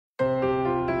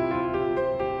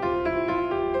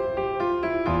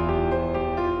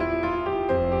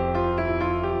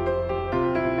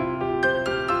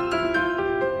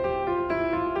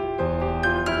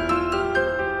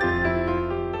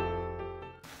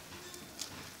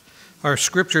Our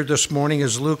scripture this morning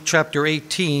is Luke chapter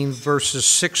 18, verses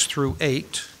 6 through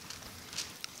 8.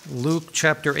 Luke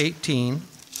chapter 18,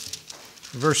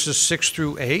 verses 6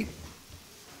 through 8.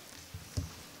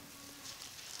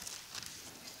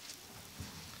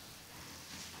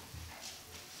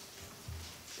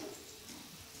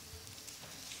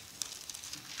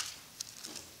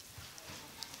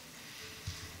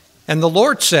 And the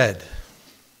Lord said,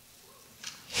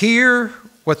 "Hear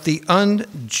what the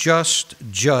unjust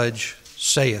judge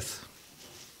saith.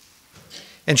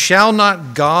 And shall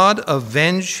not God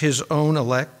avenge his own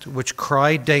elect, which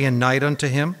cry day and night unto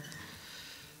him,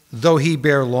 though he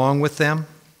bear long with them?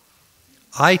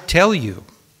 I tell you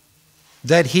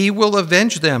that he will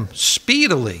avenge them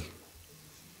speedily.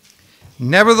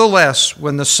 Nevertheless,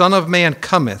 when the Son of Man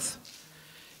cometh,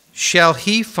 shall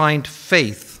he find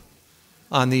faith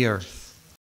on the earth?"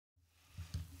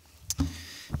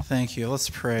 Thank you. Let's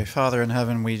pray. Father in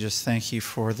heaven, we just thank you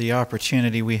for the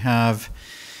opportunity we have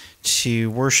to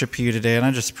worship you today. And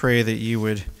I just pray that you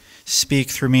would speak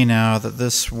through me now, that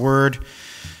this word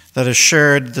that is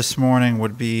shared this morning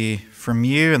would be from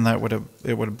you, and that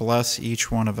it would bless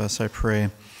each one of us, I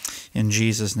pray. In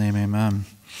Jesus' name, amen.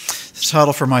 The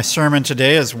title for my sermon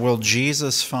today is, Will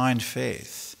Jesus Find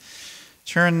Faith?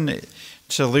 Turn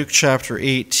to Luke chapter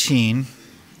 18.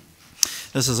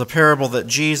 This is a parable that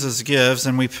Jesus gives,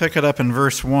 and we pick it up in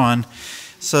verse 1. It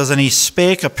says, "And he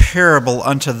spake a parable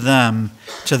unto them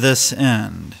to this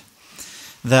end,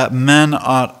 that men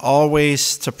ought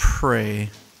always to pray,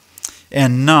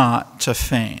 and not to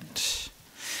faint."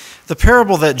 The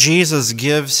parable that Jesus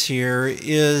gives here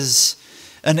is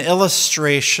an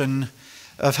illustration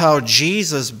of how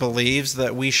Jesus believes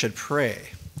that we should pray.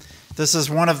 This is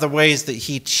one of the ways that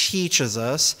he teaches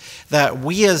us that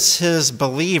we as his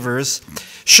believers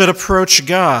should approach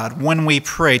God when we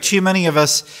pray. Too many of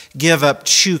us give up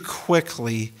too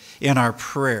quickly in our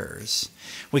prayers.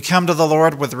 We come to the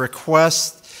Lord with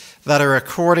requests that are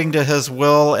according to his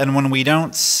will, and when we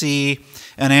don't see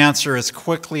an answer as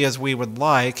quickly as we would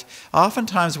like,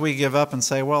 oftentimes we give up and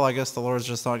say, well, I guess the Lord's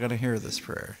just not going to hear this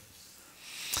prayer.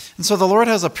 And so the Lord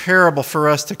has a parable for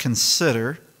us to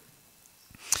consider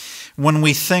when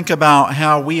we think about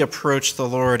how we approach the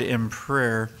Lord in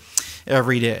prayer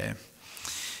every day.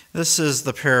 This is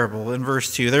the parable in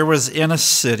verse 2. "There was in a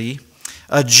city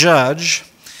a judge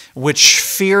which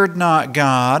feared not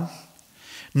God,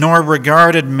 nor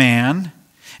regarded man.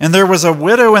 And there was a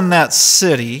widow in that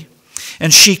city,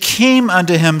 and she came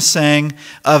unto him, saying,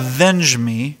 Avenge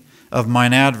me of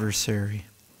mine adversary.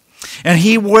 And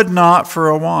he would not for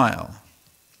a while.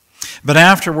 But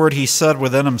afterward he said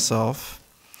within himself,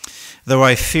 Though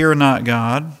I fear not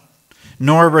God,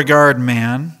 nor regard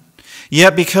man,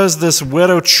 yet because this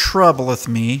widow troubleth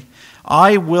me,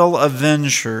 I will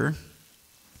avenge her,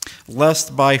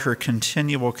 lest by her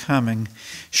continual coming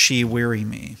she weary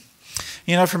me."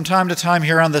 You know, from time to time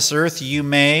here on this earth,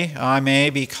 I may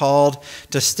be called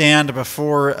to stand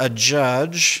before a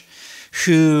judge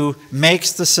who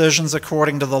makes decisions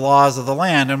according to the laws of the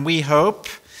land. And we hope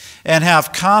and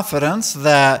have confidence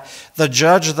that the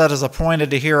judge that is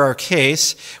appointed to hear our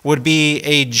case would be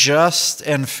a just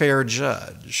and fair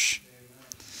judge.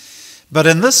 But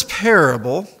in this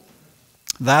parable,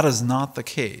 that is not the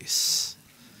case.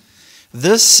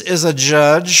 This is a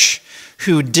judge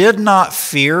who did not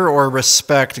fear or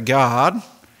respect God,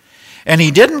 and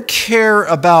he didn't care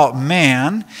about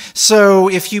man. So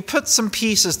if you put some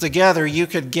pieces together, you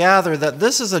could gather that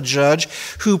this is a judge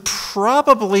who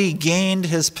probably gained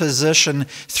his position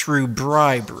through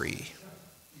bribery.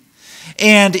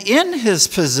 And in his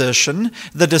position,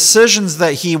 the decisions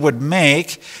that he would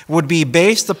make would be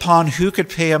based upon who could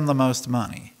pay him the most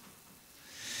money.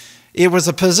 It was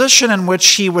a position in which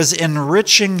he was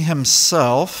enriching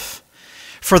himself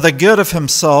for the good of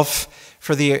himself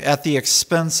at the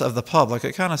expense of the public.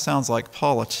 It kind of sounds like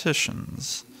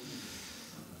politicians.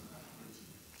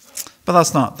 But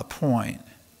that's not the point.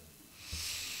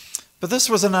 But this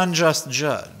was an unjust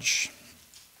judge.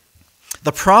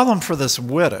 The problem for this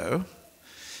widow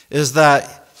is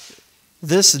that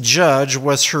this judge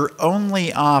was her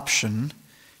only option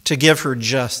to give her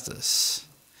justice.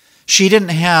 She didn't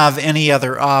have any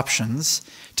other options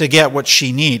to get what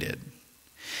she needed.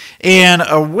 And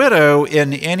a widow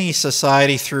in any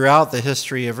society throughout the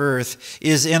history of earth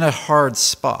is in a hard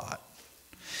spot.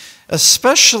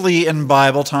 Especially in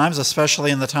Bible times,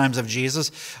 especially in the times of Jesus,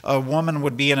 a woman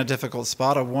would be in a difficult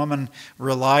spot. A woman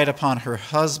relied upon her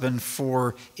husband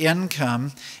for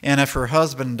income, and if her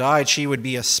husband died, she would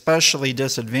be especially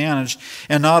disadvantaged.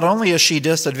 And not only is she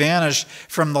disadvantaged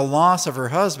from the loss of her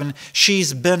husband,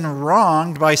 she's been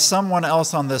wronged by someone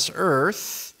else on this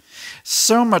earth.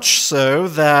 So much so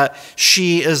that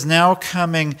she is now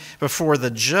coming before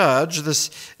the judge.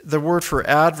 The word for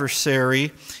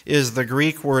adversary is the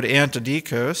Greek word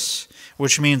antidikos,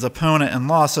 which means opponent in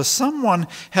law. So someone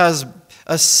has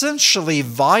essentially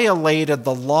violated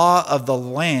the law of the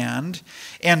land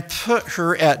and put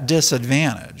her at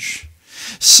disadvantage.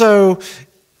 So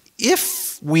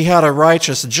if we had a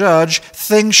righteous judge,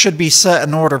 things should be set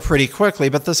in order pretty quickly,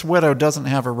 but this widow doesn't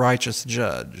have a righteous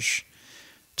judge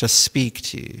to speak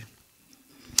to.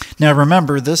 Now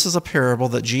remember, this is a parable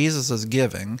that Jesus is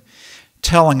giving,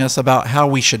 telling us about how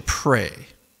we should pray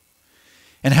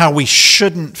and how we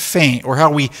shouldn't faint or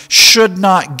how we should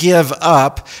not give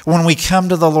up when we come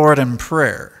to the Lord in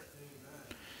prayer.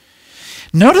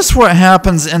 Notice what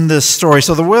happens in this story.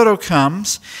 So the widow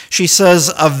comes. She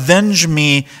says, "Avenge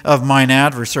me of mine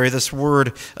adversary." This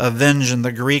word avenge in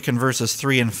the Greek in verses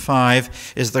 3 and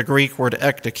 5 is the Greek word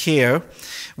ekdikeo,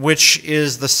 which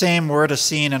is the same word as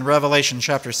seen in Revelation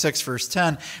chapter 6, verse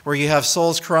 10, where you have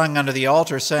souls crying under the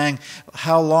altar saying,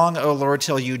 "How long, O Lord,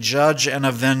 till you judge and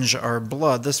avenge our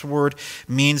blood?" This word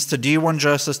means to do one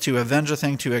justice, to avenge a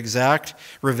thing, to exact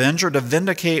revenge, or to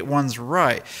vindicate one's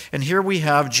right. And here we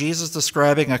have Jesus describing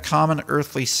a common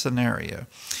earthly scenario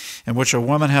in which a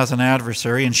woman has an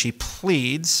adversary and she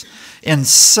pleads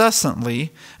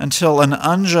incessantly until an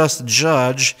unjust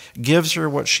judge gives her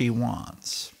what she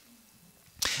wants.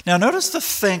 Now notice the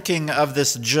thinking of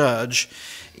this judge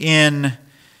in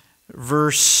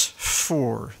verse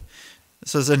 4. It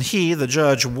says, "And he, the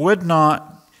judge, would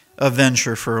not avenge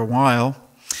her for a while,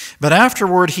 but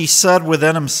afterward he said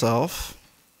within himself,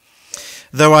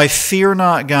 though I fear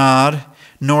not God,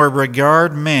 nor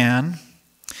regard man,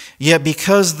 yet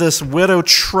because this widow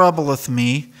troubleth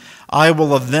me, I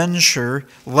will avenge her,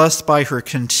 lest by her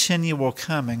continual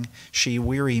coming she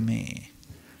weary me."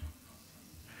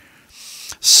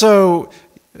 So,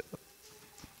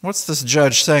 what's this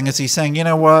judge saying? Is he saying, you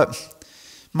know what?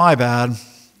 My bad.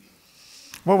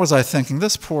 What was I thinking?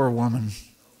 This poor woman.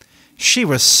 She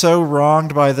was so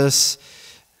wronged by this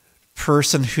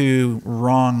person who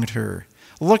wronged her.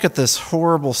 Look at this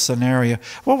horrible scenario.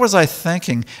 What was I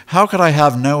thinking? How could I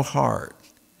have no heart?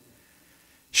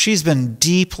 She's been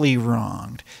deeply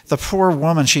wronged. The poor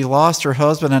woman, she lost her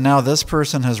husband, and now this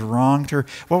person has wronged her.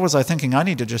 What was I thinking? I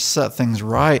need to just set things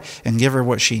right and give her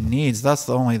what she needs. That's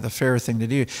only the fair thing to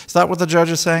do. Is that what the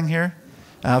judge is saying here?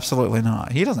 Absolutely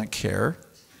not. He doesn't care.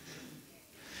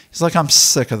 He's like, I'm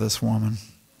sick of this woman.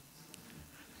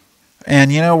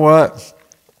 And you know what?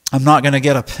 I'm not going to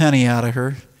get a penny out of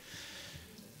her.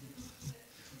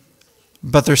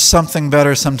 But there's something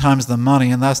better sometimes than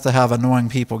money, and that's to have annoying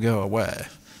people go away.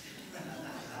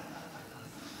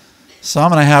 So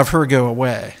I'm going to have her go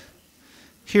away.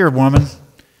 Here, woman,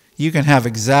 you can have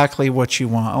exactly what you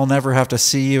want. I'll never have to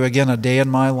see you again a day in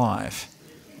my life.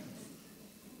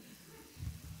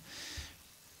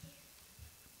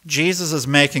 Jesus is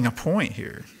making a point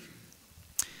here.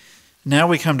 Now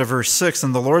we come to verse 6,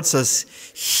 and the Lord says,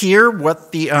 "Hear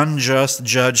what the unjust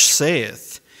judge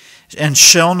saith. And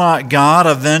shall not God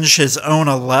avenge his own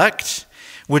elect,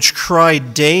 which cry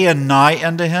day and night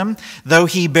unto him, though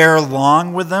he bear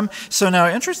long with them?" So now,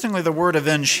 interestingly, the word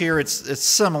avenge here, it's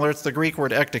similar. It's the Greek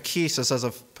word ekdikesis as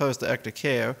opposed to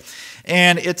ekdikeo.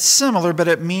 And it's similar, but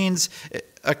it means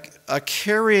a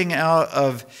carrying out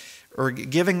of, or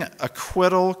giving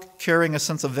acquittal, carrying a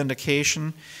sense of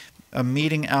vindication, a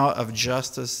meting out of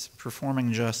justice,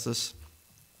 performing justice.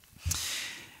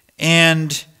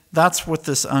 And that's what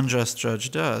this unjust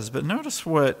judge does. But notice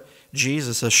what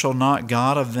Jesus says, "Shall not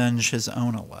God avenge his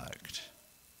own elect,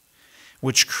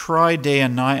 which cry day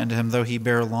and night unto him, though he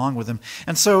bear long with them?"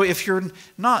 And so if you're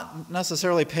not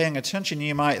necessarily paying attention,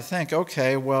 you might think,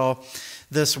 okay, well,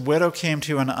 this widow came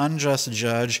to an unjust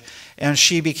judge, and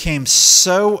she became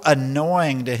so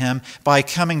annoying to him by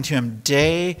coming to him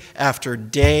day after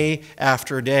day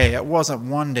after day. It wasn't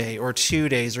 1 day or 2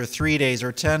 days or 3 days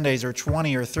or 10 days or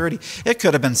 20 or 30. It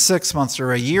could have been 6 months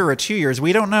or a year or 2 years.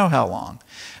 We don't know how long.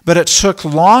 But it took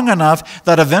long enough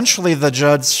that eventually the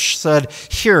judge said,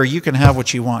 "Here, you can have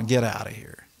what you want. Get out of here."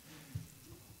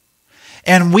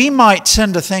 And we might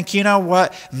tend to think, you know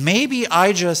what, maybe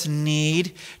I just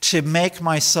need to make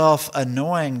myself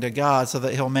annoying to God so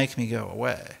that he'll make me go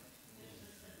away.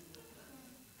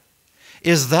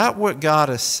 Is that what God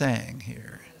is saying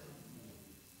here?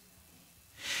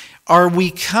 Are we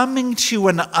coming to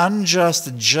an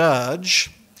unjust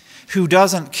judge who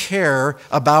doesn't care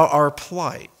about our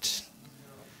plight?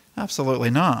 Absolutely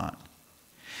not.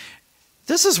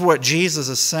 This is what Jesus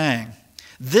is saying.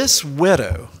 This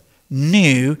widow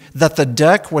knew that the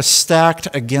deck was stacked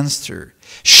against her.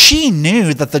 She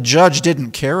knew that the judge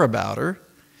didn't care about her.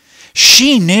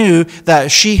 She knew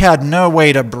that she had no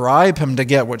way to bribe him to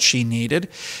get what she needed,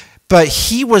 but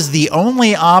he was the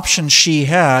only option she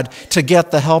had to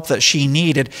get the help that she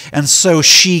needed. And so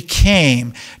she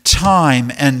came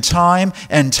time and time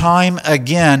and time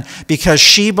again because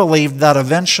she believed that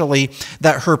eventually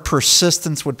that her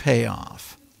persistence would pay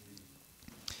off.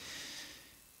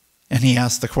 And he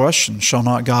asked the question, shall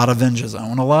not God avenge his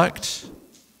own elect?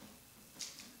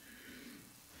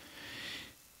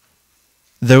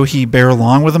 Though he bear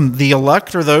long with them, the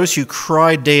elect are those who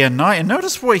cry day and night. And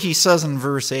notice what he says in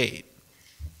verse 8.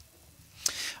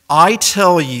 I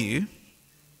tell you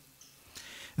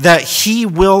that he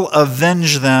will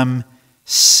avenge them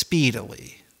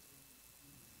speedily.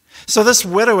 So this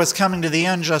widow is coming to the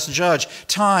unjust judge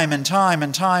time and time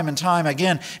and time and time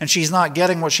again, and she's not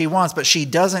getting what she wants, but she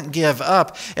doesn't give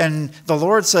up. And the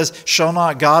Lord says, shall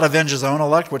not God avenge his own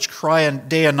elect, which cry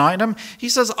day and night him? He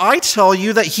says, I tell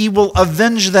you that he will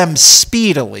avenge them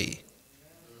speedily.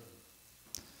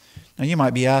 Now you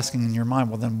might be asking in your mind,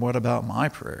 well then what about my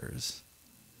prayers?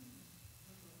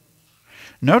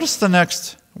 Notice the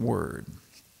next word.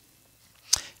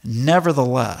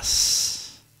 Nevertheless.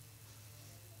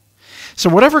 So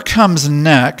whatever comes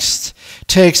next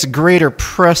takes greater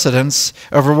precedence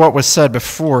over what was said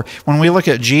before. When we look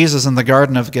at Jesus in the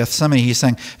Garden of Gethsemane, he's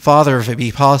saying, Father, if it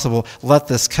be possible, let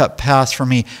this cup pass from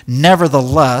me.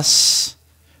 Nevertheless,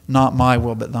 not my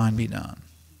will, but thine be done.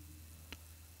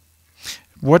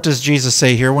 What does Jesus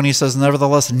say here when he says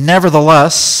nevertheless?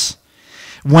 Nevertheless,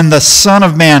 when the Son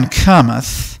of Man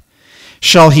cometh,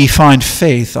 shall he find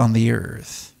faith on the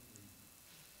earth?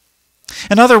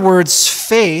 In other words,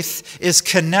 faith is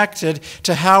connected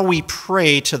to how we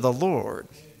pray to the Lord.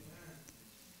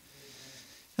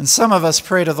 And some of us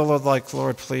pray to the Lord like,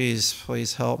 Lord,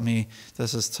 please help me.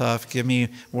 This is tough. Give me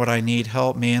what I need.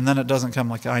 Help me. And then it doesn't come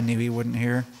like I knew he wouldn't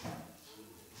hear.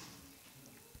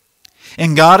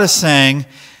 And God is saying,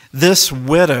 this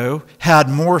widow had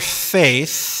more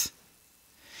faith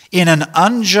in an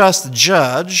unjust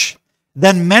judge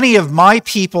than many of my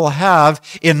people have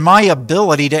in my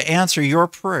ability to answer your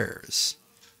prayers.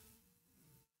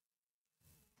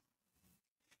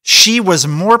 She was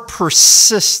more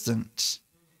persistent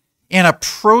in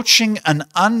approaching an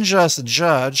unjust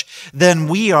judge than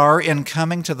we are in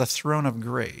coming to the throne of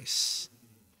grace.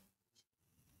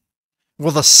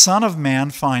 Will the Son of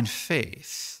Man find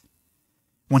faith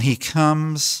when he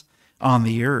comes on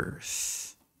the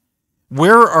earth?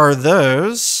 Where are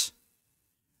those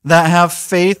that have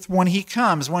faith when he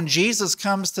comes, when Jesus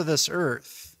comes to this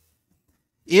earth?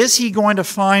 Is he going to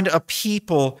find a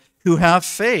people who have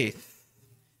faith?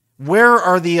 Where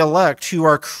are the elect who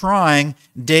are crying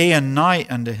day and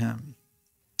night unto him?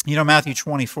 You know, Matthew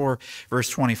 24, verse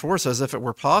 24 says, if it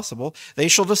were possible, they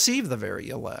shall deceive the very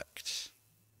elect.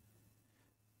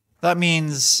 That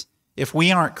means if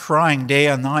we aren't crying day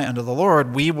and night unto the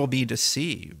Lord, we will be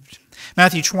deceived.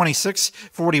 Matthew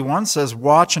 26:41 says,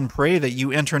 watch and pray that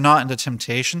you enter not into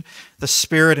temptation. The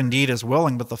spirit indeed is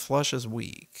willing, but the flesh is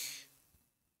weak.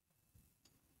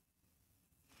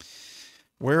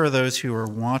 Where are those who are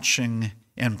watching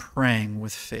and praying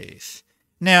with faith?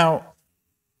 Now,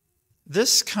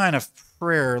 this kind of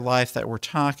prayer life that we're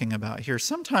talking about here,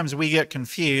 sometimes we get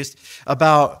confused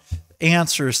about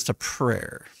answers to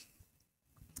prayer.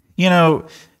 You know,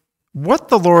 what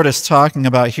the Lord is talking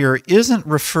about here isn't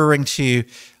referring to,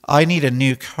 I need a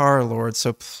new car, Lord,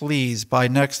 so please, by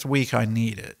next week I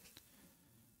need it.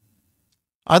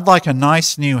 I'd like a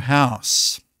nice new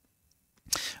house.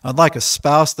 I'd like a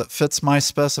spouse that fits my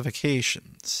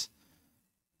specifications.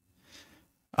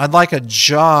 I'd like a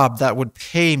job that would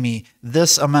pay me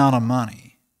this amount of money.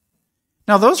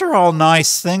 Now, those are all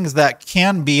nice things that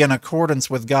can be in accordance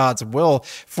with God's will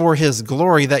for his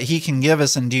glory that he can give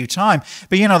us in due time.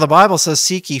 But you know, the Bible says,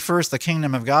 seek ye first the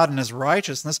kingdom of God and his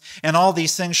righteousness, and all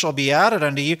these things shall be added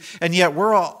unto you. And yet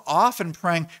we're all often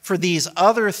praying for these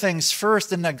other things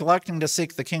first and neglecting to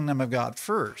seek the kingdom of God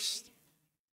first.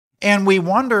 And we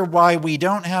wonder why we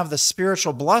don't have the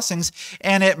spiritual blessings,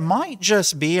 and it might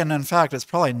just be, and in fact, it's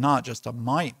probably not just a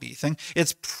might be thing,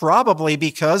 it's probably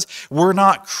because we're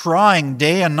not crying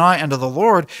day and night unto the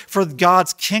Lord for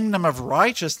God's kingdom of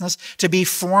righteousness to be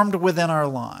formed within our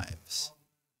lives.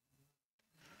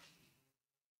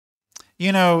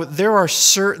 You know, there are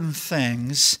certain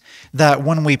things that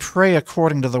when we pray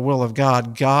according to the will of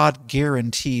God, God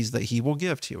guarantees that he will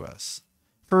give to us.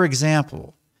 For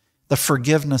example, the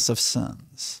forgiveness of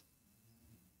sins,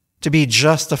 to be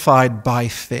justified by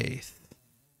faith.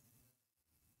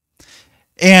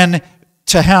 And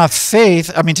to have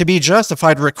faith, to be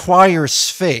justified requires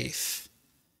faith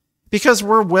because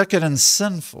we're wicked and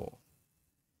sinful.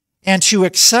 and to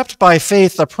accept by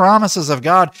faith the promises of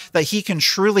God that he can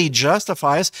truly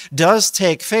justify us does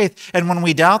take faith. And when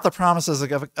we doubt the promises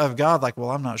of God, like, well,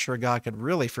 I'm not sure God could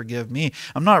really forgive me,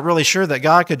 I'm not really sure that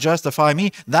God could justify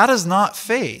me, that is not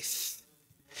faith.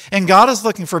 And God is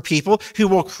looking for people who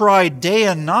will cry day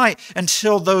and night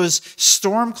until those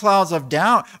storm clouds of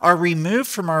doubt are removed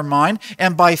from our mind.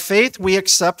 And by faith, we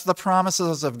accept the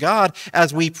promises of God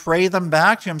as we pray them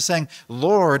back to him, saying,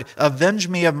 Lord, avenge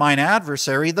me of mine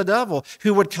adversary, the devil,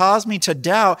 who would cause me to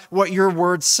doubt what your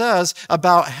word says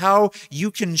about how you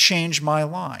can change my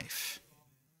life.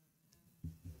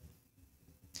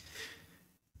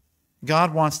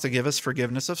 God wants to give us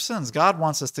forgiveness of sins. God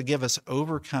wants us to give us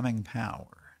overcoming power.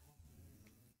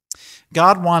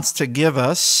 God wants to give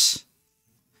us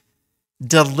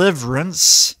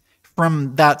deliverance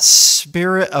from that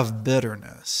spirit of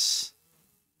bitterness,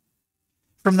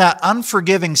 from that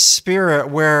unforgiving spirit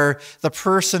where the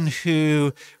person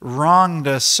who wronged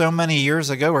us so many years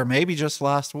ago, or maybe just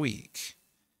last week,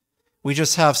 we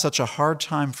just have such a hard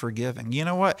time forgiving. You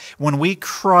know what? When we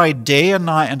cry day and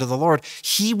night unto the Lord,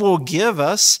 he will give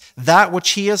us that which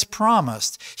he has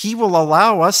promised. He will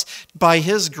allow us, by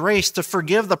his grace, to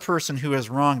forgive the person who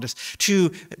has wronged us,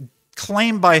 to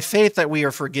claim by faith that we are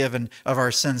forgiven of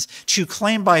our sins, to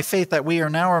claim by faith that we are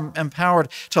now empowered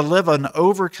to live an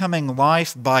overcoming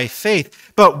life by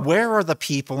faith. But where are the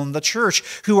people in the church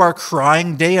who are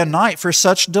crying day and night for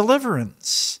such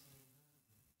deliverance?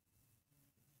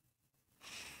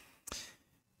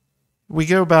 We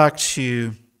go back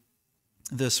to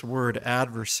this word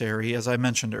adversary, as I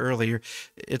mentioned earlier.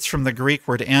 It's from the Greek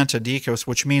word antidikos,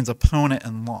 which means opponent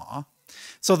in law.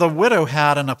 So the widow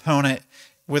had an opponent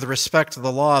with respect to the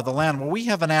law of the land. Well, we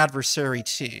have an adversary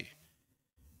too,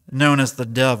 known as the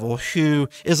devil, who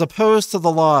is opposed to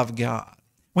the law of God.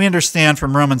 We understand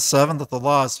from Romans 7 that the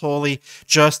law is holy,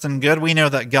 just, and good. We know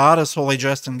that God is holy,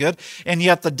 just, and good. And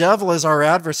yet the devil is our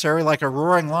adversary like a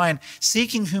roaring lion,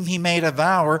 seeking whom he may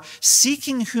devour,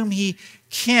 seeking whom he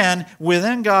can,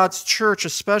 within God's church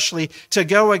especially, to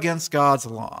go against God's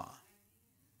law.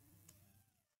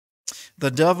 The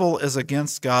devil is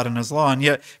against God and his law. And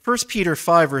yet 1 Peter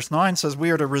 5 verse 9 says we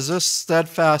are to resist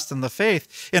steadfast in the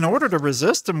faith. In order to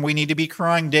resist him, we need to be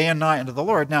crying day and night unto the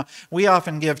Lord. Now, we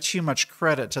often give too much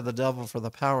credit to the devil for the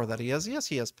power that he has. Yes,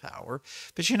 he has power.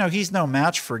 But he's no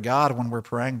match for God when we're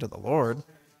praying to the Lord.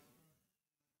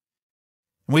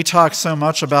 We talk so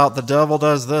much about the devil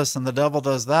does this and the devil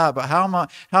does that, but how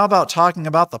about talking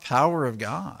about the power of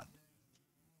God?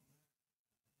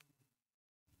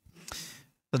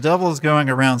 The devil is going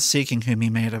around seeking whom he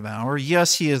may devour.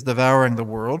 Yes, he is devouring the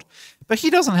world, but he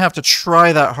doesn't have to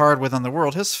try that hard within the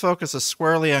world. His focus is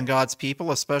squarely on God's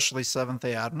people, especially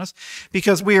Seventh-day Adventists,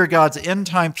 because we are God's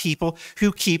end-time people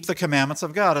who keep the commandments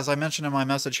of God. As I mentioned in my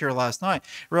message here last night,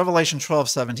 Revelation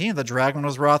 12:17, the dragon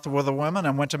was wroth with a woman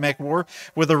and went to make war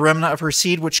with the remnant of her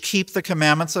seed, which keep the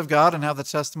commandments of God and have the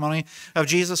testimony of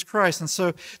Jesus Christ. And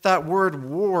so that word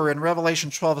war in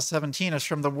Revelation 12:17 is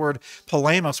from the word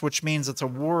polemos, which means it's a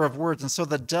war of words. And so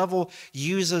the devil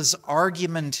uses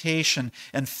argumentation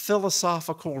and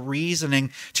philosophical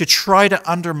reasoning to try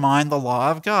to undermine the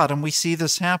law of God. And we see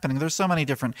this happening. There's so many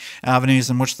different avenues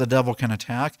in which the devil can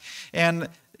attack. And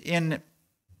in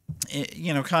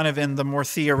the more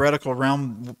theoretical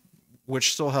realm,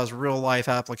 which still has real life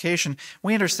application,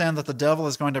 we understand that the devil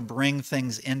is going to bring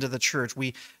things into the church.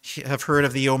 We have heard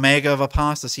of the omega of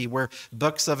apostasy, where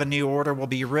books of a new order will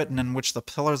be written in which the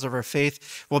pillars of our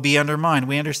faith will be undermined.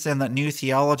 We understand that new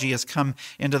theology has come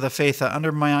into the faith that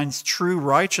undermines true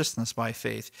righteousness by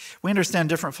faith. We understand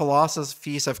different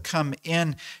philosophies have come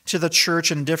in to the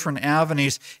church in different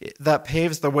avenues that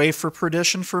paves the way for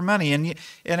perdition for many. And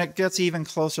it gets even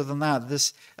closer than that.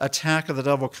 This attack of the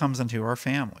devil comes into our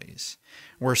families,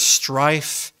 where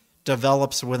strife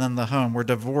develops within the home, where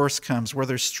divorce comes, where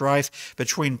there's strife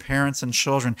between parents and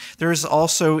children. There's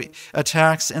also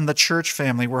attacks in the church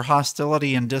family, where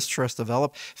hostility and distrust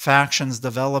develop, factions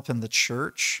develop in the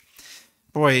church.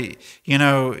 Boy,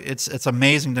 it's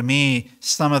amazing to me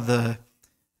some of the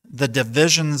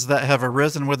divisions that have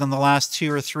arisen within the last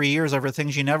 2 or 3 years over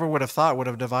things you never would have thought would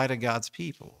have divided God's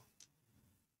people.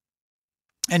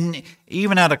 And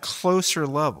even at a closer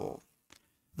level,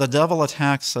 the devil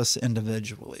attacks us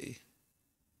individually.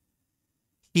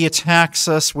 He attacks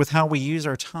us with how we use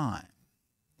our time.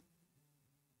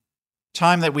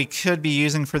 Time that we could be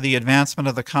using for the advancement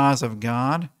of the cause of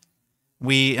God,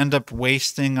 we end up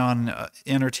wasting on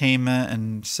entertainment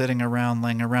and sitting around,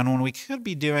 laying around, when we could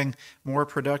be doing more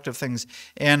productive things.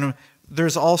 And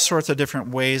there's all sorts of different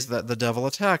ways that the devil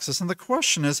attacks us. And the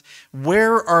question is,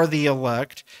 where are the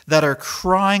elect that are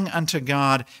crying unto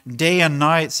God day and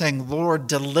night, saying, Lord,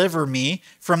 deliver me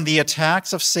from the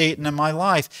attacks of Satan in my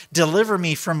life. Deliver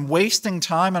me from wasting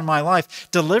time in my life.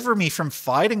 Deliver me from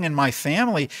fighting in my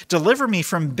family. Deliver me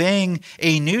from being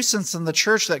a nuisance in the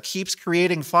church that keeps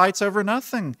creating fights over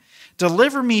nothing.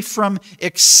 Deliver me from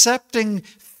accepting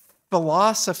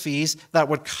philosophies that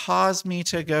would cause me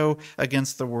to go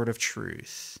against the word of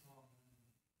truth.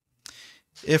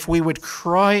 If we would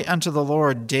cry unto the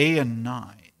Lord day and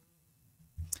night,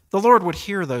 the Lord would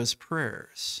hear those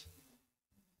prayers.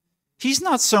 He's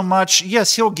not so much,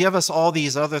 yes, he'll give us all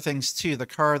these other things too, the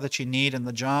car that you need and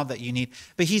the job that you need,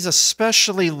 but he's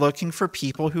especially looking for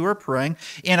people who are praying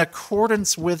in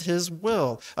accordance with his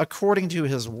will, according to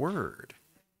his word.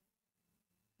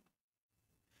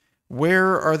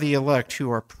 Where are the elect who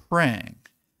are praying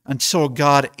until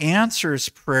God answers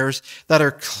prayers that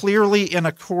are clearly in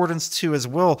accordance to his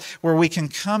will, where we can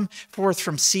come forth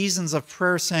from seasons of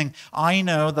prayer saying, I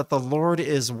know that the Lord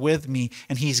is with me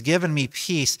and he's given me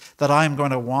peace, that I am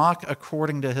going to walk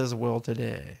according to his will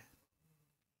today.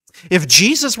 If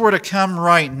Jesus were to come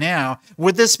right now,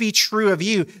 would this be true of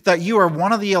you, that you are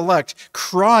one of the elect,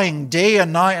 crying day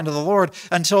and night unto the Lord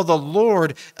until the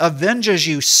Lord avenges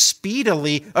you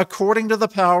speedily according to the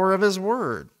power of his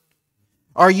word?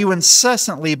 Are you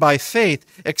incessantly by faith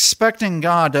expecting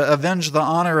God to avenge the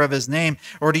honor of his name,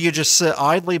 or do you just sit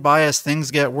idly by as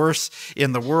things get worse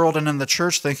in the world and in the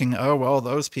church thinking, oh, well,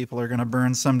 those people are going to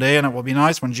burn someday and it will be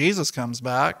nice when Jesus comes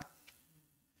back?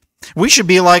 We should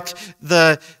be like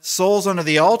the souls under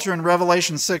the altar in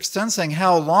Revelation 6:10 saying,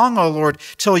 how long, O Lord,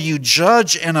 till you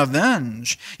judge and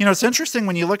avenge? You know, it's interesting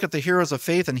when you look at the heroes of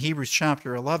faith in Hebrews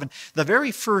chapter 11, the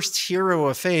very first hero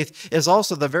of faith is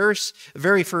also the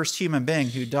very first human being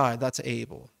who died. That's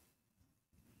Abel.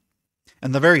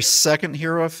 And the very second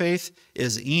hero of faith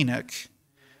is Enoch,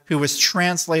 who was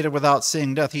translated without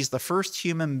seeing death. He's the first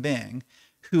human being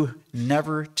who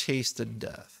never tasted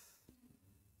death.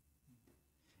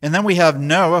 And then we have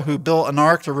Noah, who built an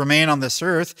ark to remain on this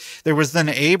earth. There was then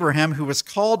Abraham, who was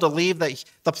called to leave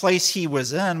the place he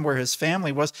was in, where his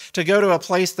family was, to go to a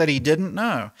place that he didn't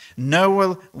know.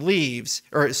 Noah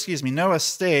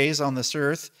stays on this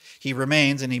earth. He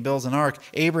remains and he builds an ark.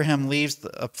 Abraham leaves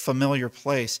a familiar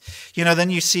place. You know,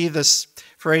 then you see this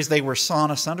phrase, they were sawn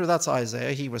asunder. That's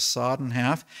Isaiah. He was sawed in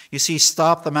half. You see,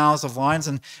 stop the mouths of lions.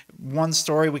 In one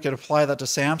story, we could apply that to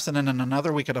Samson, and in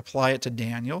another, we could apply it to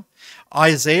Daniel.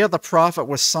 Isaiah the prophet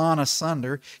was sawn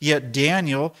asunder, yet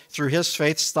Daniel, through his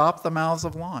faith, stopped the mouths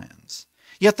of lions.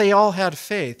 Yet they all had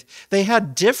faith. They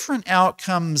had different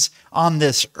outcomes on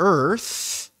this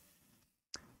earth,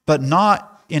 but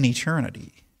not in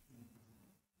eternity.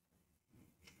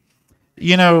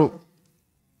 You know,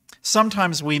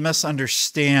 sometimes we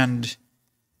misunderstand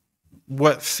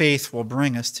what faith will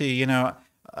bring us to. You know,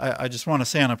 I just want to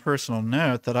say on a personal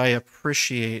note that I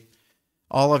appreciate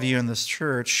all of you in this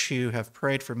church who have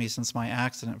prayed for me since my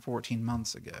accident 14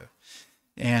 months ago.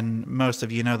 And most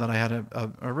of you know that I had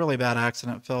a really bad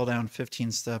accident, fell down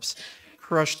 15 steps,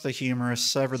 crushed the humerus,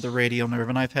 severed the radial nerve,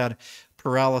 and I've had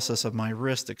paralysis of my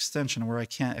wrist extension where I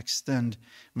can't extend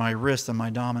my wrist and my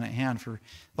dominant hand for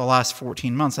the last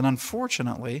 14 months. And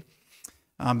unfortunately,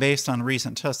 based on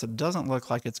recent tests, it doesn't look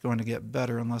like it's going to get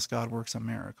better unless God works a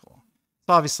miracle. It's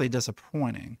obviously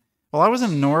disappointing. Well, I was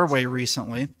in Norway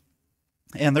recently,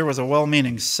 and there was a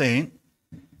well-meaning saint,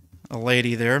 a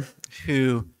lady there,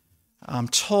 who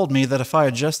told me that if I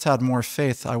had just had more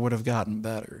faith, I would have gotten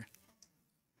better.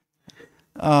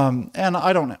 And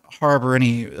I don't harbor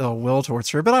any ill will towards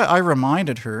her, but I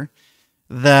reminded her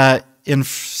that in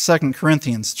 2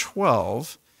 Corinthians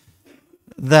 12,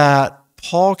 that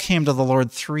Paul came to the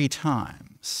Lord 3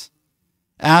 times,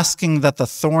 asking that the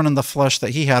thorn in the flesh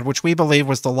that he had, which we believe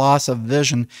was the loss of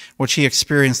vision, which he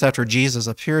experienced after Jesus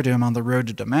appeared to him on the road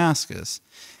to Damascus.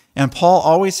 And Paul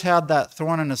always had that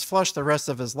thorn in his flesh the rest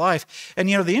of his life. And,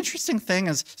 you know, the interesting thing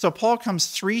is, so Paul comes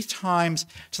 3 times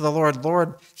to the Lord,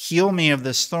 Lord, heal me of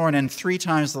this thorn. And 3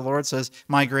 times the Lord says,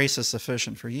 my grace is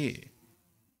sufficient for ye.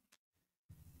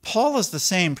 Paul is the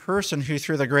same person who,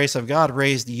 through the grace of God,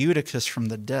 raised Eutychus from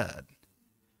the dead.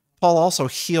 Paul also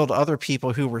healed other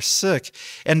people who were sick.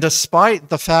 And despite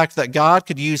the fact that God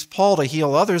could use Paul to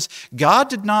heal others, God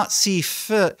did not see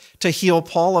fit to heal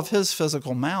Paul of his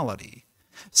physical malady.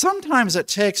 Sometimes it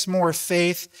takes more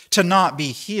faith to not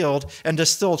be healed and to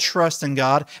still trust in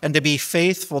God and to be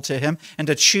faithful to him and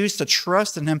to choose to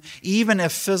trust in him even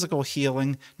if physical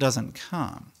healing doesn't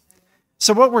come.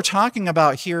 So what we're talking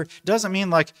about here doesn't mean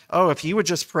like, oh, if you would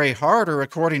just pray harder,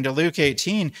 according to Luke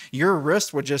 18, your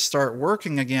wrist would just start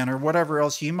working again, or whatever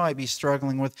else you might be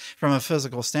struggling with from a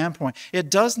physical standpoint.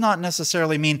 It does not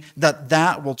necessarily mean that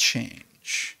that will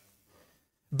change.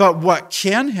 But what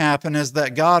can happen is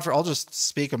that God, I'll just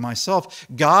speak of myself,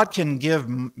 God can give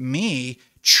me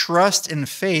trust and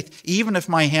faith. Even if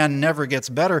my hand never gets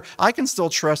better, I can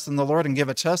still trust in the Lord and give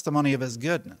a testimony of his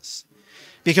goodness.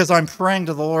 Because I'm praying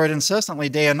to the Lord incessantly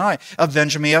day and night,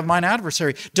 avenge me of mine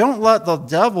adversary. Don't let the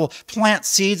devil plant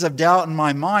seeds of doubt in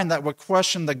my mind that would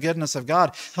question the goodness of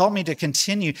God. Help me to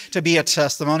continue to be a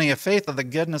testimony of faith of the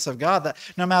goodness of God, that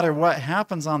no matter what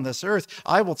happens on this earth,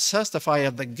 I will testify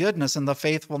of the goodness and the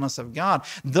faithfulness of God.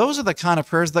 Those are the kind of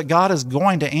prayers that God is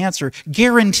going to answer,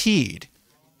 guaranteed.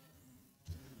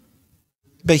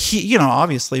 But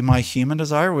obviously my human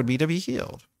desire would be to be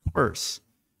healed, of course.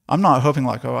 I'm not hoping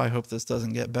like, oh, I hope this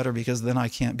doesn't get better because then I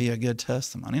can't be a good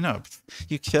testimony. No,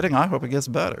 you kidding? I hope it gets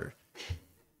better.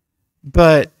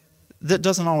 But that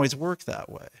doesn't always work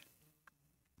that way.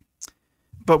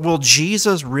 But will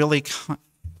Jesus really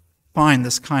find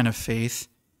this kind of faith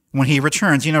when he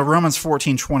returns? Romans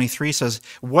 14:23 says,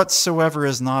 whatsoever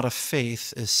is not of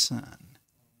faith is sin.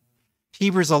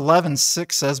 Hebrews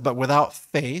 11:6 says, but without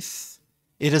faith,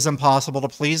 it is impossible to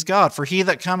please God. For he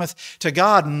that cometh to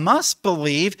God must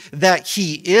believe that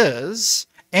he is,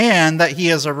 and that he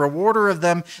is a rewarder of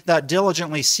them that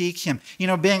diligently seek him.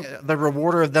 Being the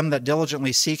rewarder of them that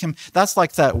diligently seek him, that's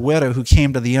like that widow who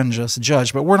came to the unjust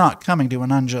judge. But we're not coming to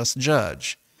an unjust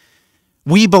judge.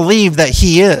 We believe that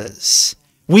he is.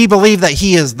 We believe that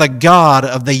he is the God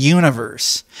of the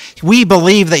universe. We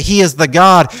believe that he is the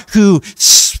God who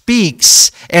speaks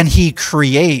and he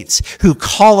creates, who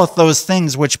calleth those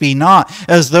things which be not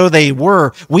as though they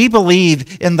were. We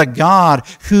believe in the God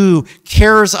who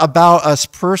cares about us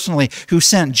personally, who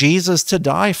sent Jesus to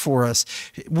die for us.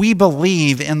 We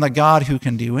believe in the God who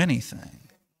can do anything.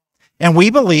 And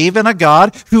we believe in a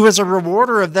God who is a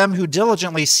rewarder of them who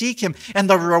diligently seek him. And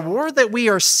the reward that we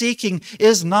are seeking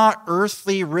is not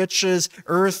earthly riches,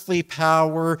 earthly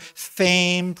power,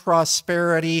 fame,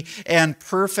 prosperity, and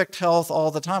perfect health all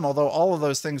the time, although all of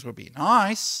those things would be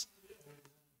nice.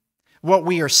 What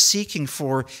we are seeking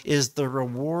for is the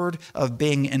reward of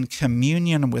being in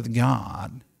communion with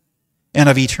God and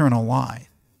of eternal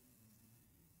life.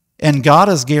 And God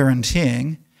is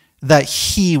guaranteeing that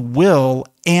he will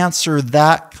answer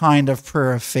that kind of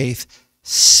prayer of faith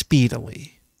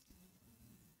speedily.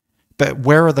 But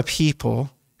where are the people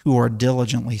who are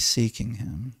diligently seeking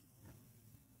him?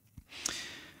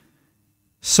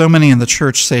 So many in the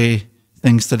church say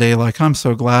things today like, I'm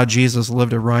so glad Jesus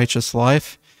lived a righteous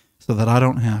life so that I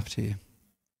don't have to.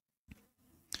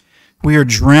 We are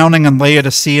drowning in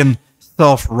Laodicean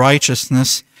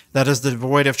self-righteousness that is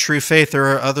devoid of true faith.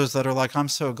 There are others that are like, I'm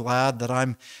so glad that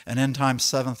I'm an end-time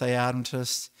Seventh-day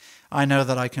Adventist. I know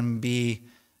that I can be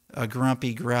a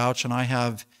grumpy grouch, and I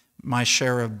have my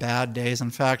share of bad days.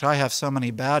 In fact, I have so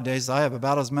many bad days. I have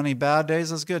about as many bad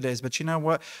days as good days. But you know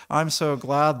what? I'm so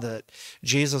glad that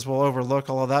Jesus will overlook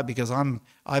all of that because I'm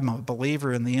a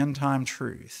believer in the end-time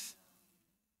truth.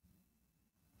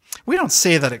 We don't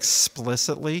say that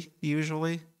explicitly,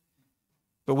 usually,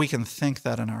 but we can think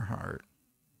that in our heart.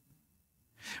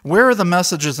 Where are the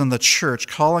messages in the church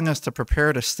calling us to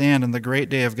prepare to stand in the great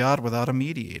day of God without a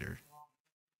mediator?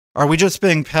 Are we just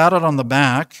being patted on the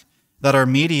back that our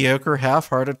mediocre,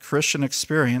 half-hearted Christian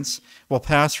experience will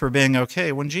pass for being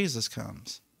okay when Jesus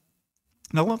comes?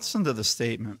 Now listen to the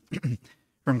statement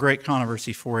from Great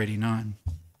Controversy 489.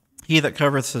 He that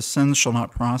covereth his sins shall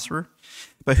not prosper,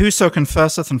 but whoso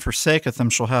confesseth and forsaketh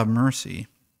them shall have mercy.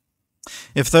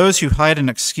 If those who hide and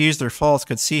excuse their faults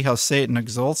could see how Satan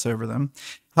exults over them,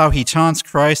 how he taunts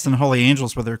Christ and holy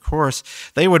angels with their course,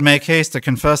 they would make haste to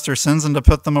confess their sins and to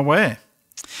put them away.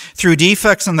 Through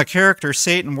defects in the character,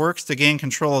 Satan works to gain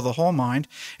control of the whole mind,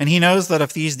 and he knows that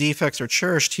if these defects are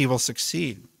cherished, he will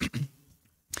succeed.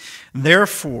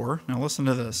 Therefore, now listen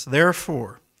to this,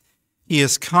 therefore, he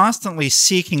is constantly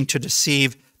seeking to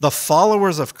deceive the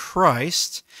followers of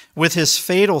Christ with his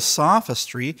fatal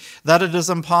sophistry that it is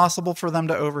impossible for them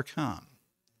to overcome.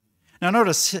 Now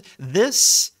notice,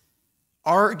 this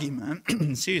argument,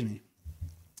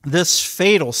 this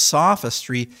fatal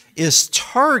sophistry is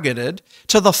targeted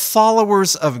to the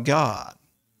followers of God.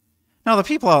 Now the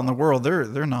people out in the world,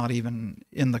 they're not even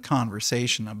in the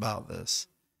conversation about this.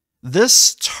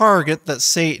 This target that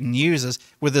Satan uses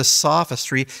with this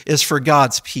sophistry is for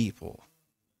God's people.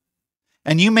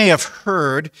 And you may have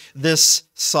heard this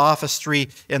sophistry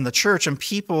in the church, and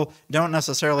people don't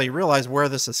necessarily realize where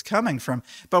this is coming from.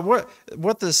 But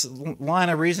what this line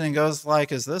of reasoning goes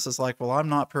like is this. It's like, well, I'm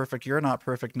not perfect, you're not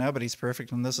perfect, nobody's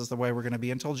perfect, and this is the way we're going to be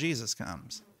until Jesus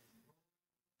comes.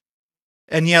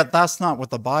 And yet that's not what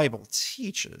the Bible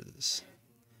teaches.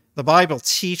 The Bible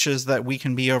teaches that we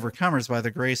can be overcomers by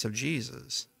the grace of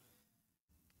Jesus.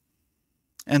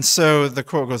 And so the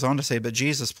quote goes on to say, but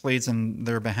Jesus pleads in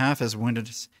their behalf his wounded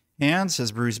hands,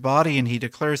 his bruised body, and he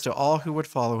declares to all who would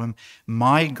follow him,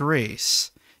 my grace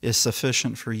is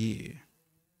sufficient for you.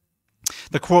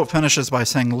 The quote finishes by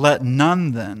saying, let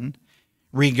none then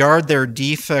regard their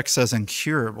defects as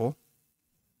incurable.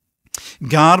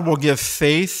 God will give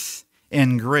faith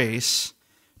and grace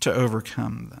to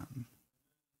overcome them.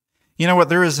 You know what?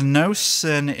 There is no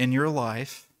sin in your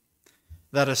life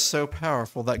that is so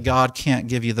powerful that God can't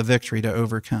give you the victory to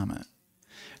overcome it.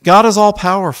 God is all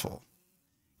powerful.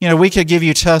 You know, we could give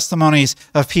you testimonies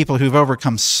of people who've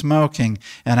overcome smoking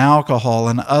and alcohol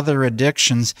and other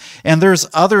addictions, and there's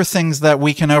other things that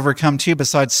we can overcome too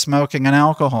besides smoking and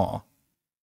alcohol.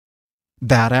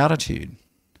 Bad attitude,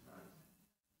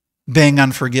 being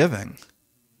unforgiving,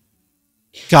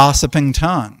 gossiping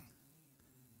tongue,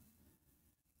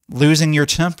 losing your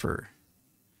temper,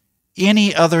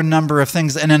 any other number of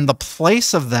things. And in the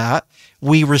place of that,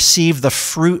 we receive the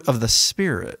fruit of the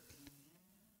Spirit.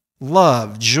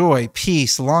 Love, joy,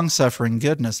 peace, long-suffering,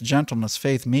 goodness, gentleness,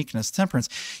 faith, meekness, temperance.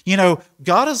 You know,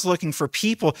 God is looking for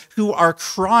people who are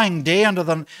crying day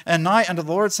and night unto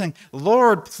the Lord, saying,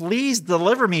 Lord, please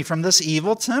deliver me from this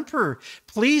evil temper.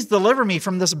 Please deliver me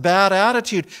from this bad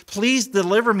attitude. Please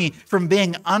deliver me from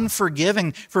being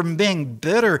unforgiving, from being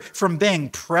bitter, from being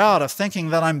proud, of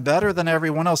thinking that I'm better than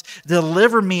everyone else.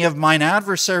 Deliver me of mine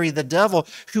adversary, the devil,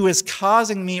 who is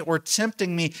causing me or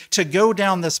tempting me to go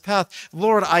down this path.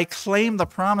 Lord, I claim the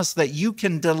promise that you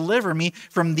can deliver me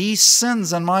from these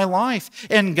sins in my life.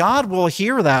 And God will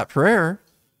hear that prayer.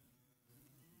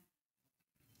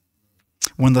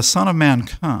 When the Son of Man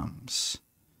comes,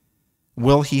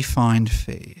 will he find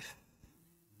faith?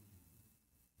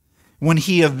 When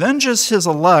he avenges his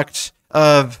elect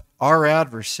of our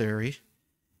adversary,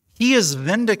 he is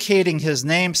vindicating his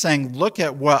name, saying, look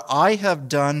at what I have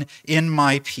done in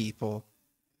my people.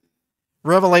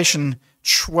 Revelation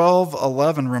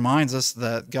 12:11 reminds us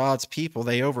that God's people,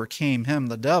 they overcame him,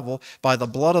 the devil, by the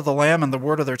blood of the Lamb and the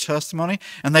word of their testimony,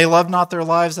 and they loved not their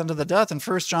lives unto the death. And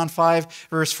 1 John 5,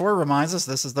 verse 4 reminds us,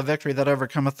 this is the victory that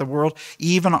overcometh the world,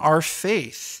 even our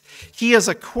faith. He is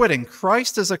acquitting,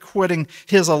 Christ is acquitting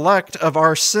his elect of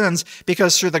our sins,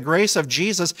 because through the grace of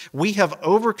Jesus, we have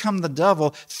overcome the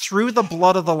devil through the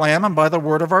blood of the Lamb and by the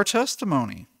word of our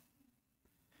testimony.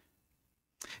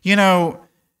 You know,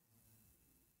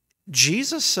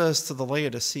 Jesus says to the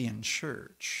Laodicean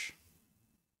church,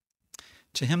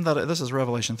 to him that, this is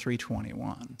Revelation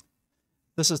 3:21.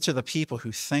 This is to the people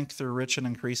who think they're rich and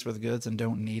increased with goods and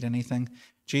don't need anything.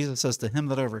 Jesus says, to him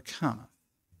that overcometh,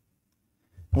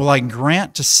 will I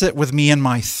grant to sit with me in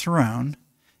my throne,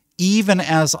 even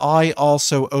as I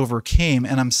also overcame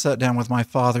and am set down with my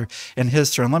Father in his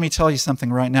throne. Let me tell you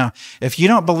something right now. If you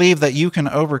don't believe that you can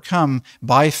overcome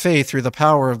by faith through the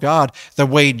power of God the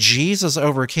way Jesus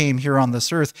overcame here on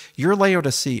this earth, you're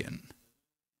Laodicean.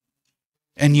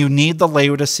 And you need the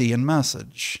Laodicean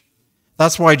message.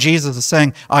 That's why Jesus is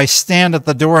saying, I stand at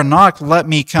the door and knock, let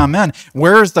me come in.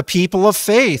 Where's the people of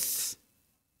faith?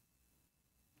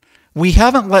 We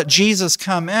haven't let Jesus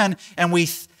come in, and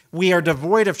we are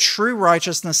devoid of true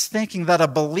righteousness, thinking that a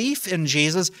belief in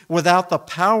Jesus without the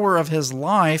power of his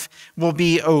life will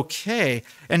be okay.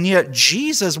 And yet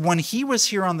Jesus, when he was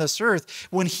here on this earth,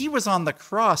 when he was on the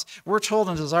cross, we're told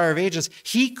in Desire of Ages,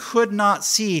 he could not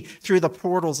see through the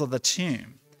portals of the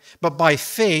tomb. But by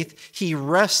faith, he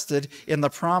rested in the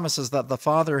promises that the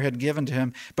Father had given to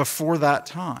him before that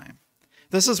time.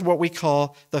 This is what we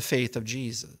call the faith of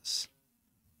Jesus.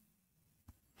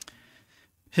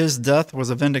 His death was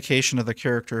a vindication of the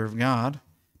character of God,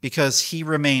 because he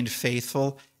remained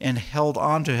faithful and held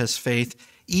on to his faith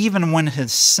even when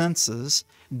his senses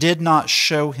did not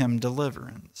show him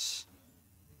deliverance.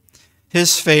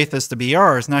 His faith is to be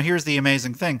ours. Now here's the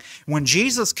amazing thing. When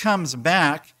Jesus comes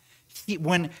back,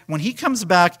 when he comes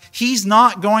back, he's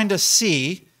not going to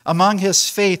see among his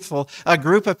faithful a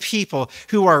group of people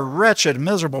who are wretched,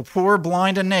 miserable, poor,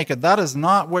 blind, and naked. That is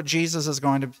not what Jesus is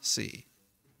going to see.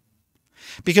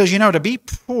 Because, you know, to be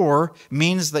poor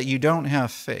means that you don't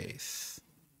have faith.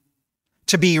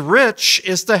 To be rich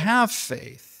is to have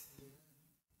faith.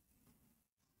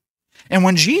 And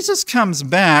when Jesus comes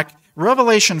back,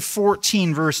 Revelation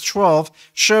 14, verse 12,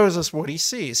 shows us what he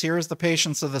sees. Here is the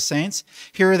patience of the saints.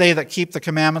 Here are they that keep the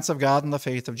commandments of God and the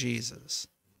faith of Jesus.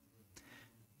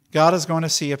 God is going to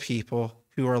see a people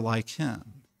who are like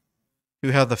him, who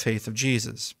have the faith of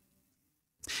Jesus.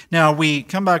 Now, we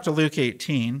come back to Luke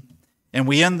 18, and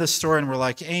we end this story, and we're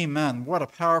like, amen, what a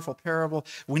powerful parable.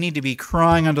 We need to be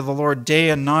crying unto the Lord day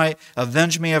and night,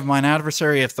 avenge me of mine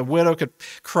adversary. If the widow could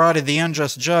cry to the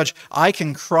unjust judge, I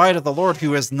can cry to the Lord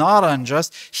who is not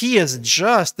unjust. He is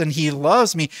just, and he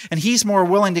loves me, and he's more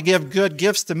willing to give good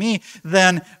gifts to me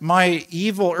than my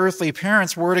evil earthly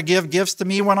parents were to give gifts to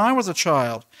me when I was a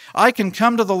child. I can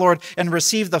come to the Lord and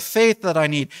receive the faith that I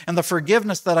need, and the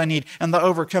forgiveness that I need, and the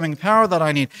overcoming power that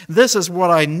I need. This is what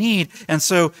I need. And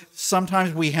so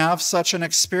sometimes we have such an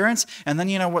experience, and then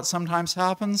you know what sometimes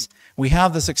happens? We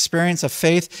have this experience of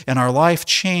faith, and our life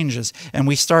changes, and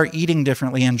we start eating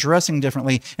differently and dressing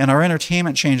differently, and our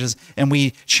entertainment changes, and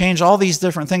we change all these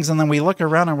different things, and then we look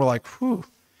around and we're like, whew,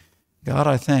 God,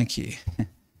 I thank you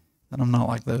that I'm not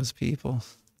like those people.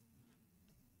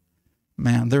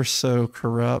 Man, they're so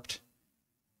corrupt.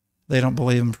 They don't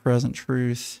believe in present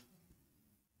truth.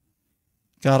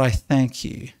 God, I thank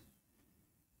you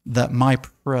that my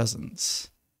presence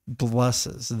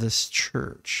blesses this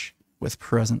church with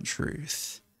present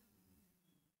truth.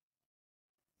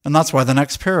 And that's why the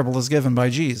next parable is given by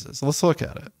Jesus. Let's look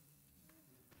at it.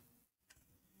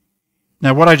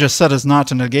 Now, what I just said is not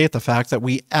to negate the fact that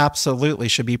we absolutely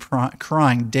should be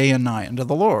crying day and night unto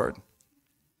the Lord.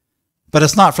 But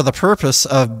it's not for the purpose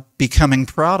of becoming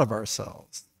proud of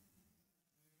ourselves.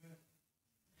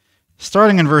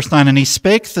 Starting in verse 9, and he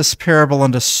spake this parable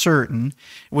unto certain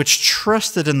which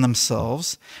trusted in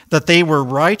themselves that they were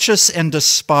righteous and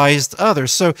despised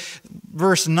others. So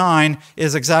verse 9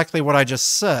 is exactly what I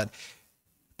just said.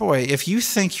 Boy, if you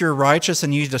think you're righteous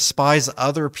and you despise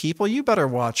other people, you better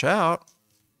watch out.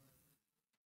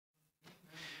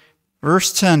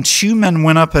 Verse 10, 2 men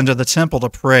went up into the temple to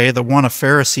pray, the one a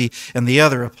Pharisee and the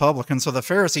other a publican. So the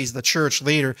Pharisee is the church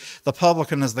leader. The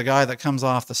publican is the guy that comes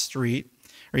off the street,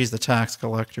 or he's the tax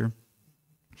collector.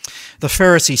 The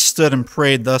Pharisee stood and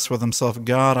prayed thus with himself,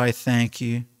 God, I thank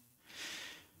you.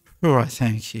 Oh, I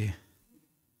thank you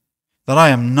that I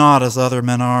am not as other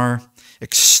men are,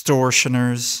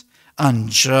 extortioners,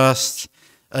 unjust,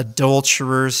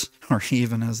 adulterers, or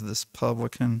even as this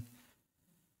publican.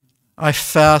 I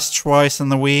fast twice in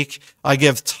the week. I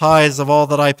give tithes of all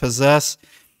that I possess.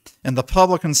 And the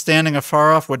publican standing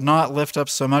afar off would not lift up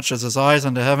so much as his eyes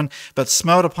unto heaven, but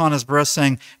smote upon his breast,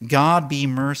 saying, God be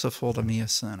merciful to me, a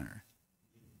sinner.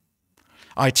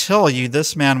 I tell you,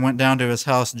 this man went down to his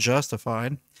house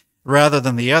justified, rather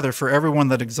than the other. For everyone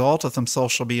that exalteth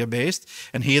himself shall be abased,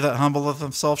 and he that humbleth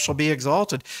himself shall be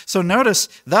exalted. So notice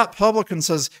that publican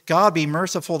says, God be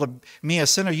merciful to me, a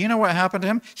sinner. You know what happened to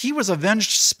him? He was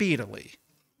avenged speedily.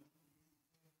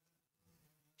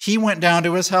 He went down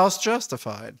to his house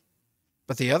justified,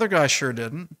 but the other guy sure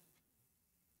didn't.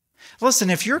 Listen,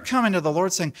 if you're coming to the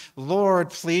Lord saying, Lord,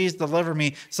 please deliver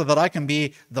me so that I can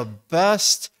be the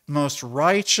best, most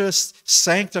righteous,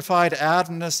 sanctified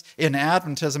Adventist in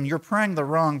Adventism, you're praying the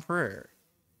wrong prayer.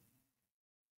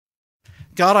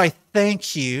 God, I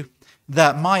thank you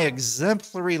that my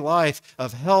exemplary life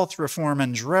of health reform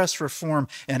and dress reform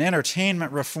and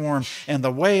entertainment reform and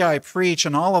the way I preach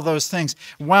and all of those things,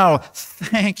 wow,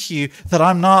 thank you that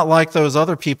I'm not like those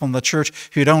other people in the church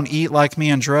who don't eat like me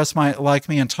and dress like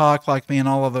me and talk like me and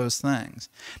all of those things.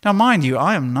 Now, mind you,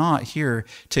 I am not here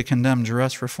to condemn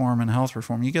dress reform and health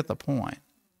reform. You get the point.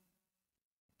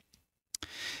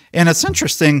 And it's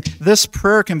interesting, this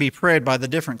prayer can be prayed by the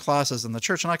different classes in the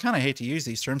church, and I kind of hate to use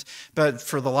these terms, but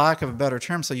for the lack of a better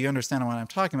term, so you understand what I'm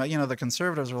talking about, you know, the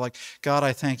conservatives are like, God,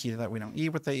 I thank you that we don't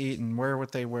eat what they eat and wear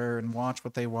what they wear and watch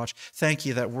what they watch. Thank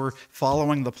you that we're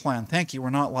following the plan. Thank you, we're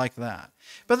not like that.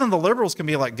 But then the liberals can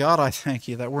be like, God, I thank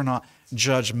you that we're not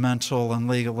judgmental and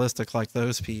legalistic like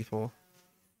those people.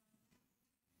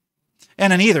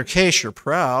 And in either case, you're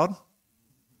proud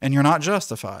and you're not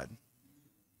justified.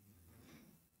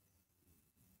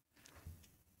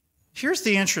 Here's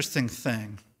the interesting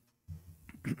thing.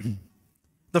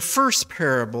 The first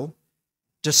parable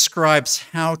describes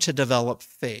how to develop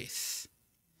faith.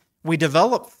 We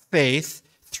develop faith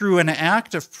through an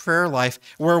active prayer life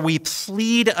where we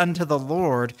plead unto the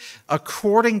Lord,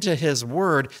 according to His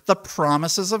word, the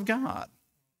promises of God.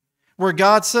 where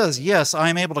God says, yes, I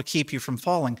am able to keep you from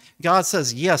falling. God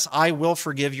says, yes, I will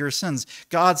forgive your sins.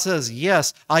 God says,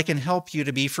 yes, I can help you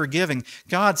to be forgiving.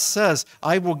 God says,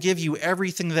 I will give you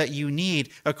everything that you need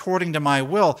according to my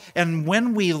will. And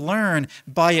when we learn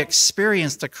by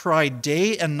experience to cry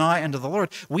day and night unto the Lord,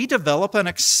 we develop an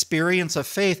experience of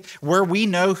faith where we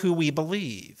know who we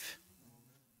believe.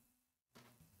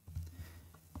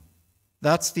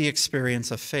 That's the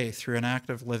experience of faith through an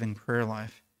active living prayer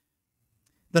life.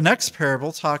 The next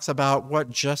parable talks about what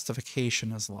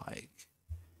justification is like.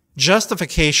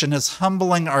 Justification is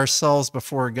humbling ourselves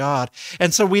before God.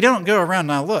 And so we don't go around,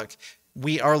 now look,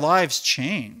 our lives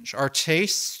change, our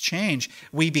tastes change,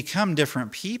 we become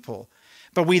different people.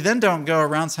 But we then don't go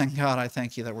around saying, God, I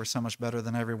thank you that we're so much better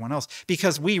than everyone else,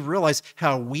 because we realize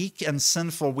how weak and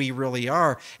sinful we really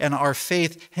are, and our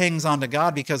faith hangs on to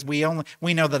God because we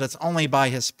know that it's only by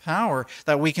his power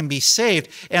that we can be saved.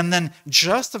 And then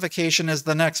justification is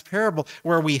the next parable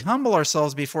where we humble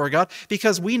ourselves before God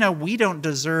because we know we don't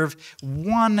deserve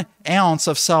 1 ounce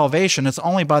of salvation. It's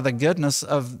only by the goodness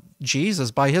of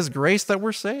Jesus, by his grace, that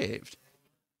we're saved.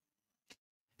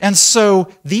 And so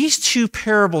these two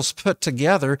parables put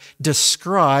together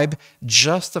describe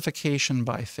justification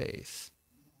by faith,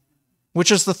 which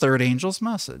is the third angel's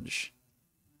message.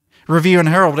 Review and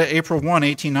Herald, April 1,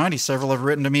 1890, several have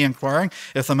written to me inquiring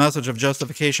if the message of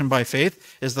justification by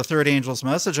faith is the third angel's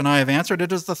message, and I have answered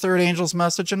it is the third angel's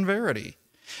message in verity.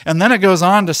 And then it goes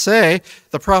on to say,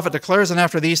 the prophet declares, and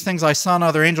after these things I saw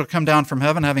another angel come down from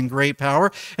heaven having great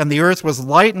power, and the earth was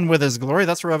lightened with his glory.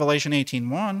 That's Revelation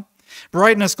 18:1.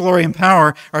 Brightness, glory, and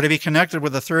power are to be connected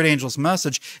with the third angel's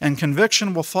message, and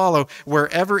conviction will follow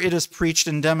wherever it is preached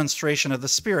in demonstration of the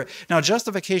Spirit. Now,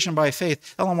 justification by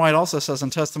faith, Ellen White also says in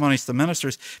Testimonies to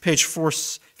Ministers, page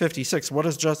 456, what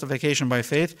is justification by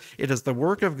faith? It is the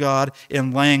work of God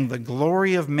in laying the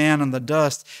glory of man in the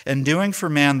dust and doing for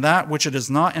man that which it is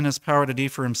not in his power to do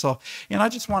for himself. And I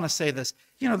just want to say this,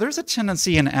 there's a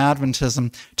tendency in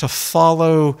Adventism to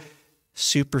follow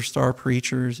superstar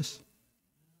preachers.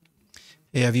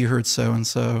 Hey, have you heard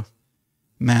so-and-so?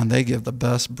 Man, they give the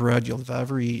best bread you'll have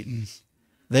ever eaten.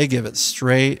 They give it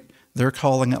straight. They're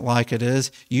calling it like it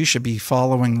is. You should be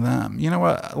following them. You know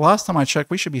what? Last time I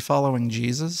checked, we should be following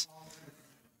Jesus.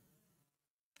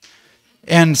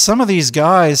 And some of these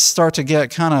guys start to get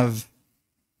kind of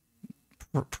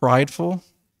prideful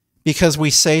because we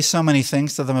say so many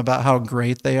things to them about how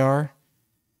great they are.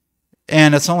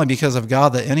 And it's only because of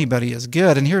God that anybody is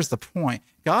good. And here's the point.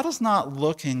 God is not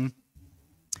looking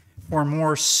for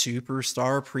more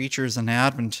superstar preachers in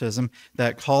Adventism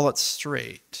that call it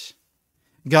straight.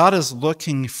 God is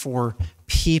looking for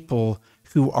people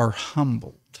who are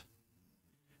humbled,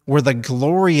 where the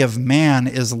glory of man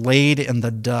is laid in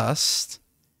the dust,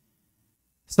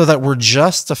 so that we're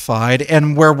justified,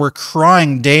 and where we're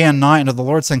crying day and night unto the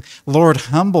Lord, saying, Lord,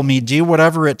 humble me, do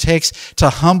whatever it takes to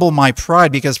humble my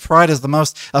pride, because pride is the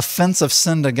most offensive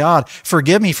sin to God.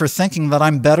 Forgive me for thinking that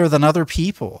I'm better than other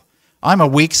people. I'm a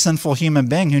weak, sinful human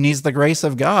being who needs the grace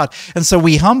of God. And so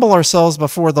we humble ourselves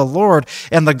before the Lord,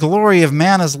 and the glory of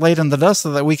man is laid in the dust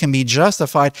so that we can be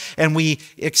justified, and we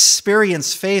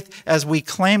experience faith as we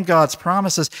claim God's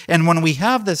promises. And when we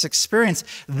have this experience,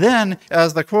 then,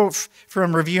 as the quote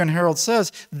from Review and Herald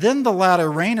says, then the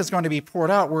latter rain is going to be poured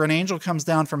out, where an angel comes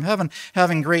down from heaven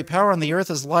having great power, and the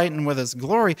earth is lightened with his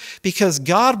glory, because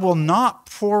God will not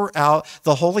pour out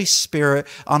the Holy Spirit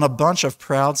on a bunch of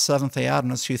proud Seventh-day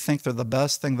Adventists who think they're the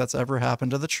best thing that's ever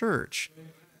happened to the church.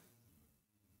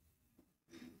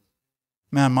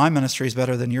 Man, my ministry is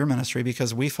better than your ministry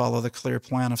because we follow the clear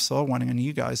plan of soul winning, and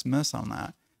you guys miss on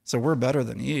that. So we're better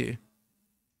than you.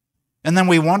 And then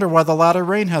we wonder why the latter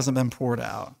rain hasn't been poured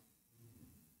out.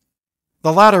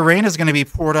 The latter rain is going to be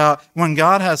poured out when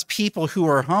God has people who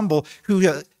are humble,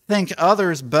 who think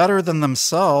others better than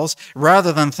themselves,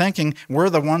 rather than thinking we're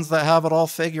the ones that have it all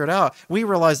figured out. We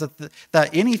realize that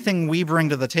anything we bring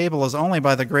to the table is only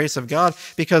by the grace of God,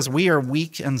 because we are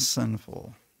weak and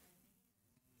sinful.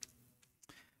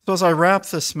 So as I wrap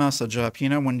this message up,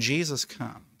 when Jesus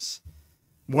comes,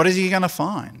 what is he going to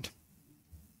find?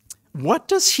 What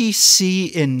does he see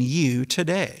in you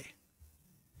today?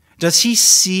 Does he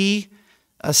see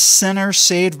a sinner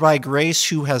saved by grace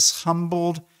who has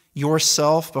humbled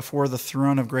yourself before the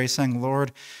throne of grace, saying,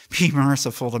 Lord, be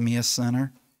merciful to me, a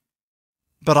sinner?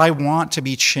 But I want to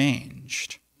be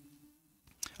changed.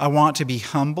 I want to be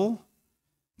humble,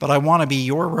 but I want to be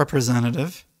your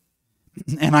representative.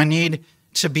 And I need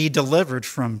to be delivered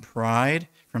from pride,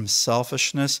 from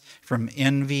selfishness, from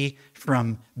envy,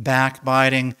 from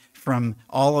backbiting, from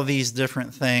all of these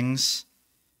different things.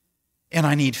 And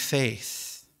I need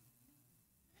faith.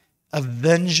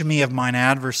 Avenge me of mine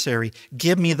adversary.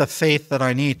 Give me the faith that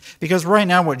I need. Because right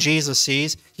now what Jesus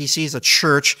sees, he sees a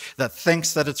church that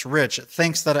thinks that it's rich. It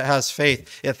thinks that it has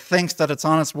faith. It thinks that it's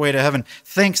on its way to heaven.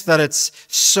 Thinks that it's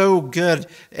so good.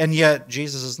 And yet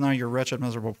Jesus is, no, you're wretched,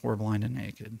 miserable, poor, blind, and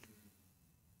naked.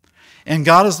 And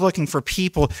God is looking for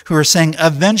people who are saying,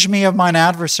 avenge me of mine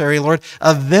adversary, Lord.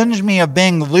 Avenge me of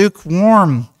being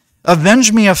lukewarm.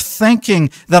 Avenge me of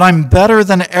thinking that I'm better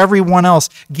than everyone else.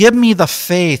 Give me the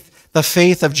faith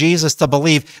of Jesus to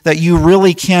believe that you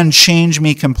really can change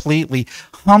me completely.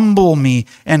 Humble me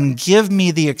and give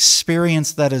me the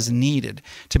experience that is needed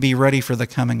to be ready for the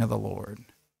coming of the Lord.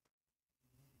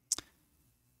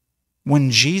 When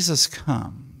Jesus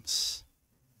comes,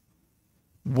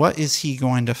 what is he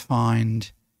going to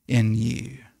find in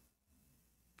you?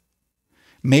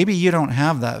 Maybe you don't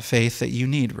have that faith that you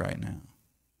need right now,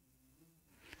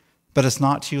 but it's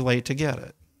not too late to get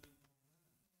it.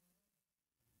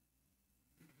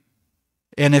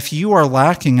 And if you are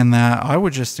lacking in that, I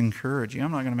would just encourage you.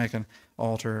 I'm not going to make an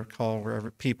altar call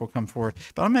wherever people come forward,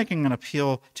 but I'm making an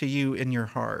appeal to you in your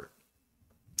heart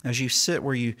as you sit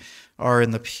where you are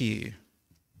in the pew.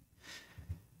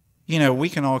 You know, we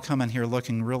can all come in here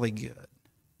looking really good.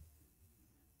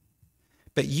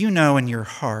 But you know in your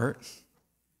heart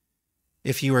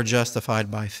if you are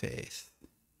justified by faith.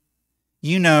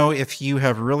 You know if you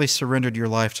have really surrendered your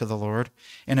life to the Lord,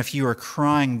 and if you are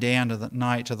crying day and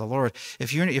night to the Lord.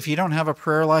 If you don't have a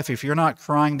prayer life, if you're not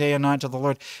crying day and night to the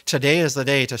Lord, today is the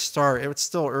day to start. It's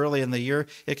still early in the year.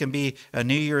 It can be a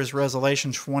New Year's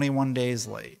resolution 21 days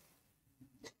late.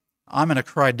 I'm going to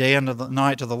cry day and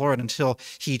night to the Lord until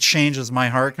he changes my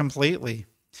heart completely.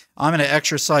 I'm going to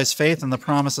exercise faith in the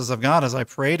promises of God as I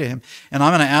pray to him. And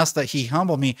I'm going to ask that he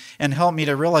humble me and help me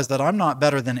to realize that I'm not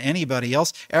better than anybody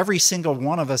else. Every single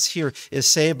one of us here is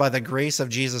saved by the grace of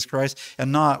Jesus Christ,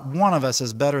 and not one of us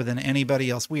is better than anybody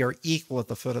else. We are equal at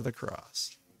the foot of the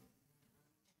cross.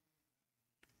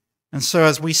 And so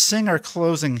as we sing our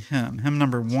closing hymn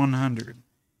number 100,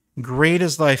 Great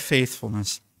is Thy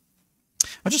Faithfulness,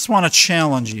 I just want to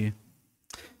challenge you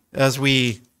as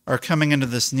we are coming into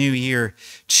this new year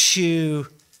to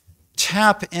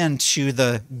tap into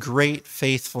the great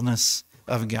faithfulness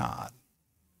of God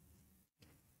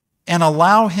and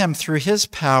allow him through his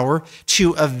power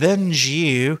to avenge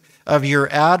you of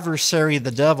your adversary,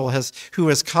 the devil, who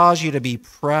has caused you to be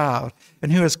proud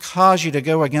and who has caused you to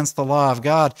go against the law of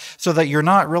God, so that you're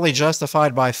not really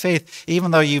justified by faith,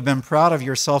 even though you've been proud of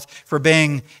yourself for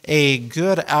being a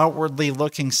good outwardly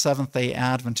looking Seventh-day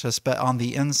Adventist, but on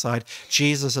the inside,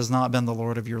 Jesus has not been the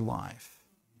Lord of your life.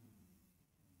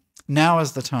 Now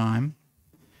is the time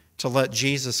to let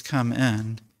Jesus come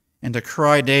in and to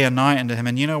cry day and night unto him.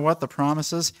 And you know what the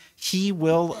promise is? He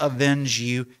will avenge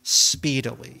you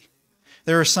speedily.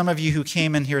 There are some of you who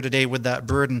came in here today with that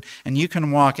burden, and you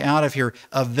can walk out of here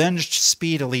avenged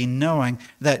speedily, knowing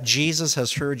that Jesus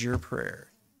has heard your prayer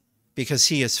because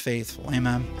he is faithful.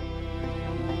 Amen.